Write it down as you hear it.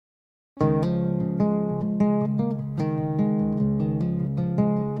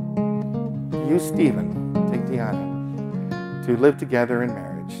You, Stephen, take Deanna to live together in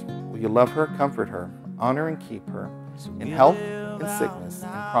marriage. Will you love her, comfort her, honor and keep her in health and sickness, in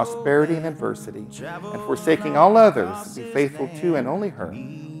prosperity and adversity, and forsaking all others, be faithful to and only her,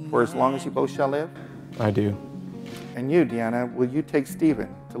 for as long as you both shall live? I do. And you, Deanna, will you take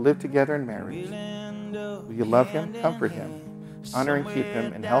Stephen to live together in marriage? Will you love him, comfort him, honor and keep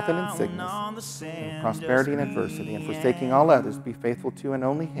him in health and in sickness, in prosperity and adversity, and forsaking all others, be faithful to and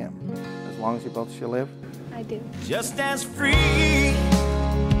only him, as long as you both shall live? I do. Just as free,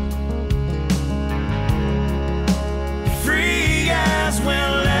 free as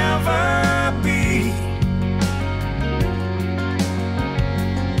we'll ever be,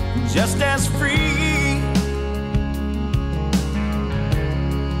 just as free,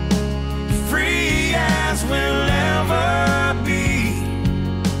 free as we'll ever be,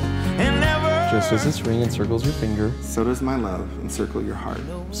 and never. Just as this ring encircles your finger, So does my love encircle your heart.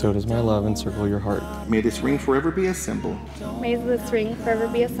 so does my love encircle your heart. May this ring forever be a symbol May this ring forever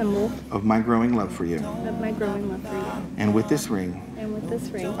be a symbol of my growing love for you. of my growing love for you. And with this ring, And with this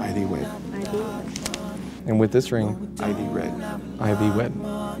ring, I thee wed. I do wed. And with this ring, I thee wed. I thee wed.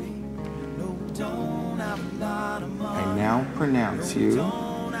 I now pronounce you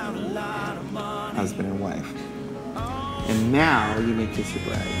husband and wife. And now you may kiss your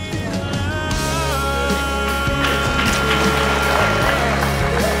bride.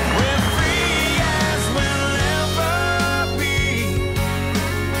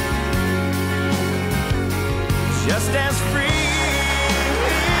 Just as free,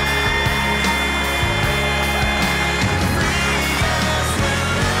 free as we'll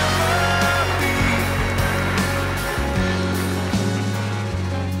ever be.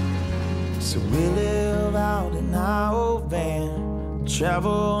 So we live out in our old van,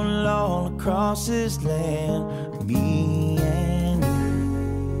 travel all across this land, me and you.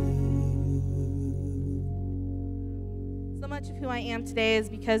 So much of who I am today is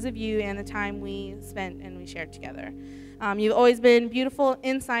because of you and the time we spent and we shared together. You've always been beautiful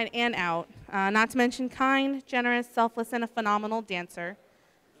inside and out, not to mention kind, generous, selfless, and a phenomenal dancer.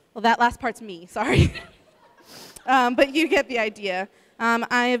 Well, that last part's me, sorry. But you get the idea.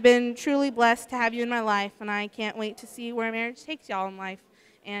 I have been truly blessed to have you in my life, and I can't wait to see where marriage takes y'all in life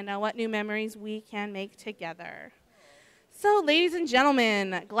and what new memories we can make together. So, ladies and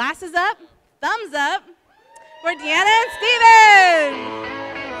gentlemen, glasses up, thumbs up, for Deanna and Stephen.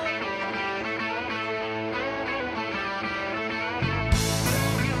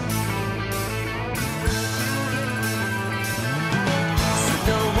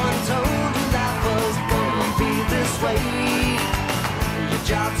 No one told you life was gonna be this way. Your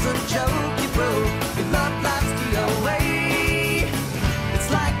job's a joke.